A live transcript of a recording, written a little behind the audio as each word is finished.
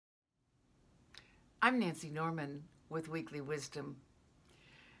I'm Nancy Norman with Weekly Wisdom.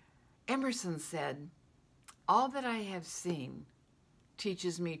 Emerson said, "All that I have seen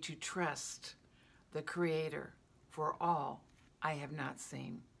teaches me to trust the Creator for all I have not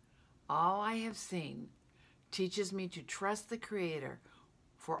seen." All I have seen teaches me to trust the Creator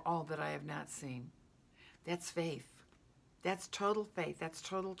for all that I have not seen. That's faith. That's total faith. That's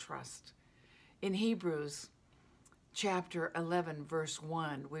total trust. In Hebrews chapter 11, verse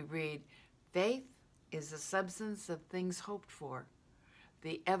 1, we read, "Faith is the substance of things hoped for,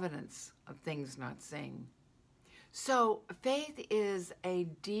 the evidence of things not seen." So faith is a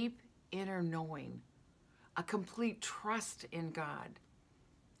deep inner knowing, a complete trust in God.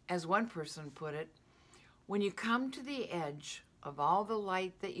 As one person put it, when you come to the edge of all the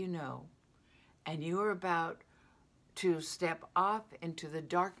light that you know, and you are about to step off into the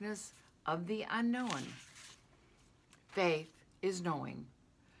darkness of the unknown, faith is knowing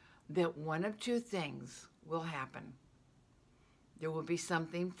that one of two things will happen. There will be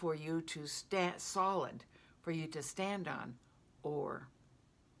something for you to solid for you to stand on, or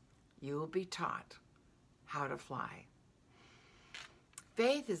you will be taught how to fly.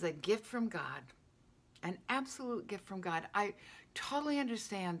 Faith is a gift from God, an absolute gift from God. I totally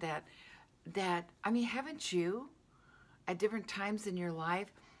understand that, haven't you, at different times in your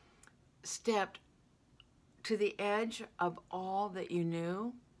life, stepped to the edge of all that you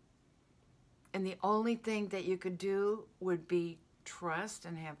knew, and the only thing that you could do would be trust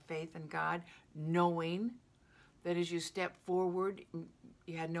and have faith in God, knowing that as you step forward,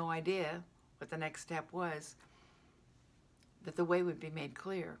 you had no idea what the next step was, that the way would be made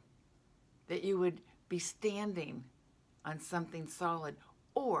clear, that you would be standing on something solid,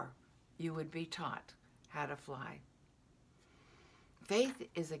 or you would be taught how to fly. Faith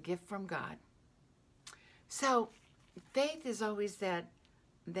is a gift from God. So faith is always that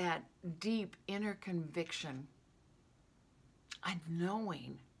deep inner conviction of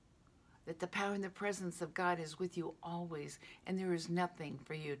knowing that the power and the presence of God is with you always, and there is nothing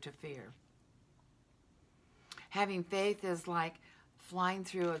for you to fear. Having faith is like flying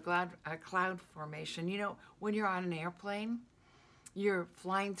through a cloud formation. You know, when you're on an airplane, you're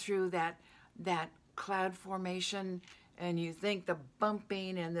flying through that cloud formation, and you think the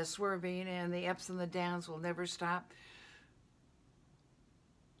bumping and the swerving and the ups and the downs will never stop.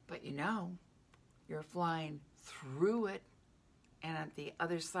 But you know, you're flying through it, and at the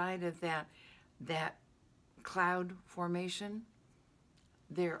other side of that cloud formation,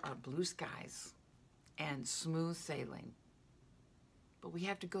 there are blue skies and smooth sailing. But we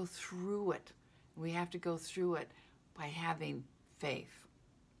have to go through it. We have to go through it by having faith.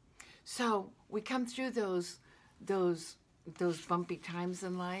 So we come through those bumpy times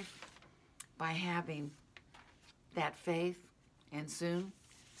in life by having that faith, and soon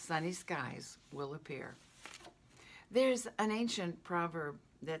sunny skies will appear. There's an ancient proverb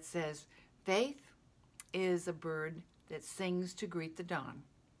that says, "Faith is a bird that sings to greet the dawn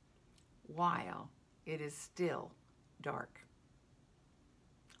while it is still dark."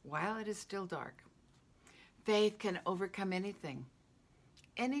 While it is still dark. Faith can overcome anything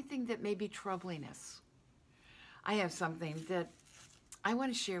that may be troubling us. I have something that I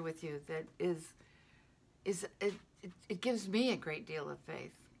want to share with you that it gives me a great deal of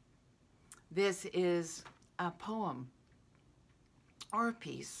faith. This is a poem or a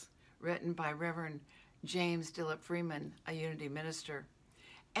piece written by Reverend James Dillip Freeman, a Unity minister,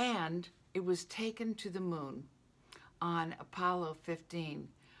 and it was taken to the moon on Apollo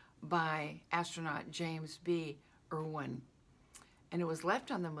 15 by astronaut James B. Irwin, and it was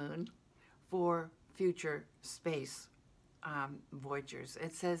left on the moon for future space voyagers.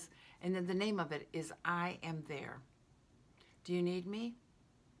 It says, and then the name of it is "I Am There." Do you need me?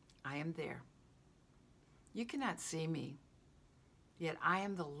 I am there. You cannot see me, yet I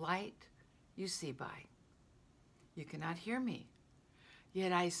am the light you see by. You cannot hear me,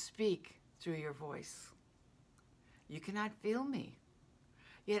 yet I speak through your voice. You cannot feel me,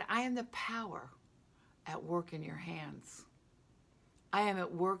 yet I am the power at work in your hands. I am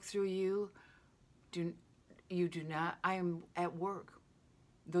at work through you. You do not. I am at work,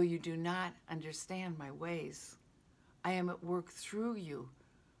 though you do not understand my ways. I am at work through you.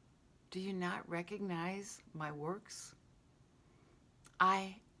 Do you not recognize my works?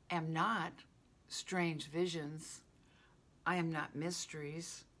 I am not strange visions. I am not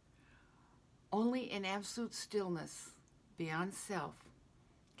mysteries. Only in absolute stillness, beyond self,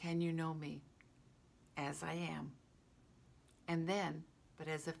 can you know me as I am, and then, but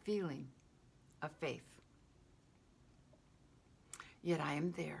as a feeling of faith. Yet I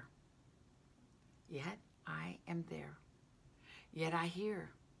am there. Yet I am there. Yet I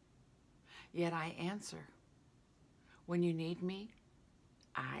hear. yet I answer. When you need me,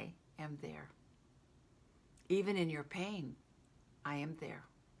 I am there. Even in your pain, I am there.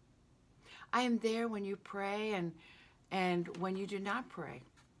 I am there when you pray and when you do not pray.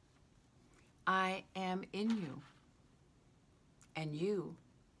 I am in you, and you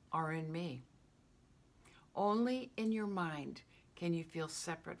are in me. Only in your mind can you feel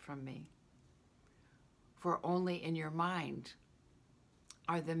separate from me. For only in your mind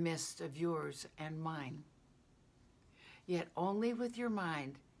are the mists of yours and mine. Yet only with your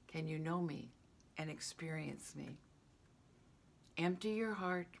mind can you know me and experience me. Empty your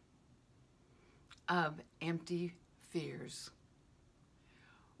heart of empty fears.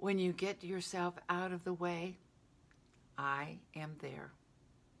 When you get yourself out of the way, I am there.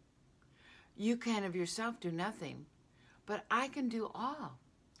 You can of yourself do nothing, but I can do all,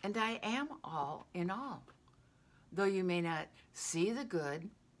 and I am all in all. Though you may not see the good,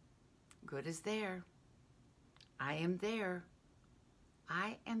 good is there. I am there.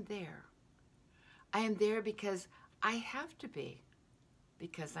 I am there. I am there because I have to be,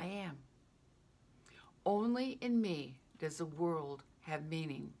 because I am. Only in me does the world have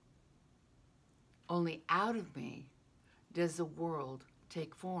meaning. Only out of me does the world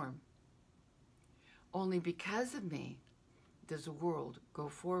take form. Only because of me does the world go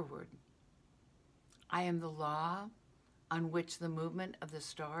forward. I am the law on which the movement of the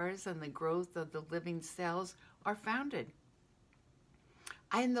stars and the growth of the living cells are founded.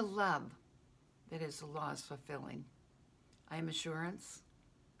 I am the love that is the law's fulfilling. I am assurance.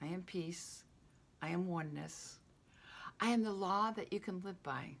 I am peace. I am oneness. I am the law that you can live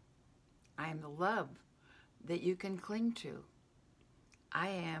by. I am the love that you can cling to. I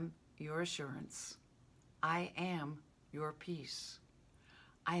am your assurance. I am your peace.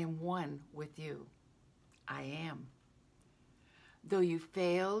 I am one with you. I am. Though you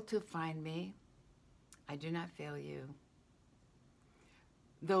fail to find me, I do not fail you.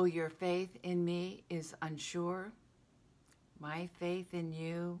 Though your faith in me is unsure, my faith in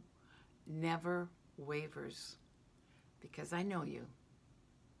you never wavers, because I know you,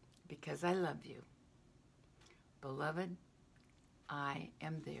 because I love you. Beloved, I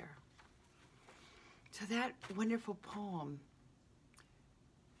am there. So that wonderful poem,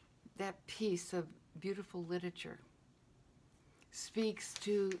 that piece of beautiful literature, speaks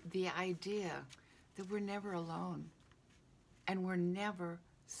to the idea that we're never alone and we're never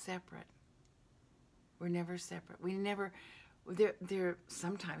separate. We're never separate. There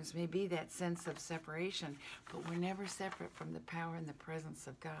sometimes may be that sense of separation, but we're never separate from the power and the presence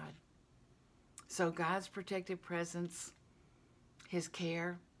of God. So God's protective presence, His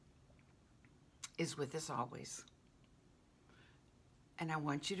care, is with us always. And I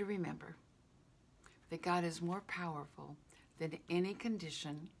want you to remember that God is more powerful than any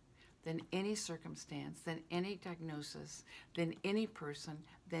condition, than any circumstance, than any diagnosis, than any person,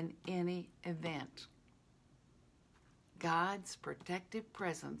 than any event. God's protective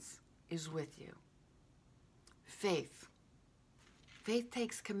presence is with you. Faith. Faith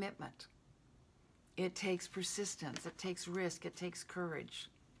takes commitment. It takes persistence. It takes risk. It takes courage.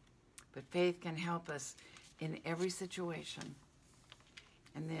 But faith can help us in every situation.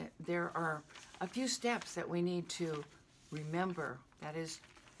 And there are a few steps that we need to remember. That is,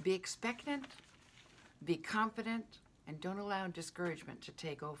 be expectant, be confident, and don't allow discouragement to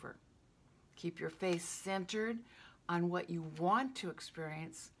take over. Keep your faith centered on what you want to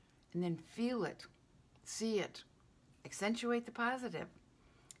experience, and then feel it, see it, accentuate the positive.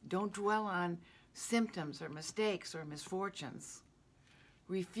 Don't dwell on symptoms or mistakes or misfortunes.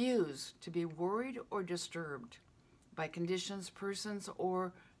 Refuse to be worried or disturbed by conditions, persons,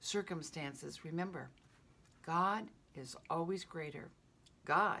 or circumstances. Remember, God is always greater.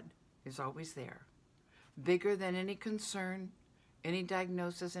 God is always there. Bigger than any concern, any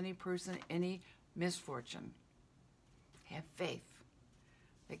diagnosis, any person, any misfortune. Have faith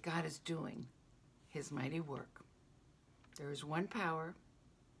that God is doing His mighty work. There is one power,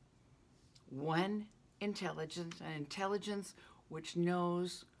 one intelligence, an intelligence which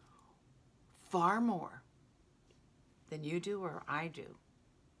knows far more than you do or I do.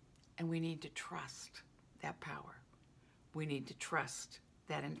 And we need to trust that power. We need to trust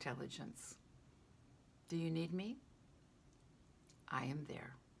that intelligence. Do you need me? I am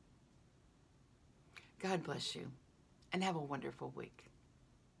there. God bless you, and have a wonderful week.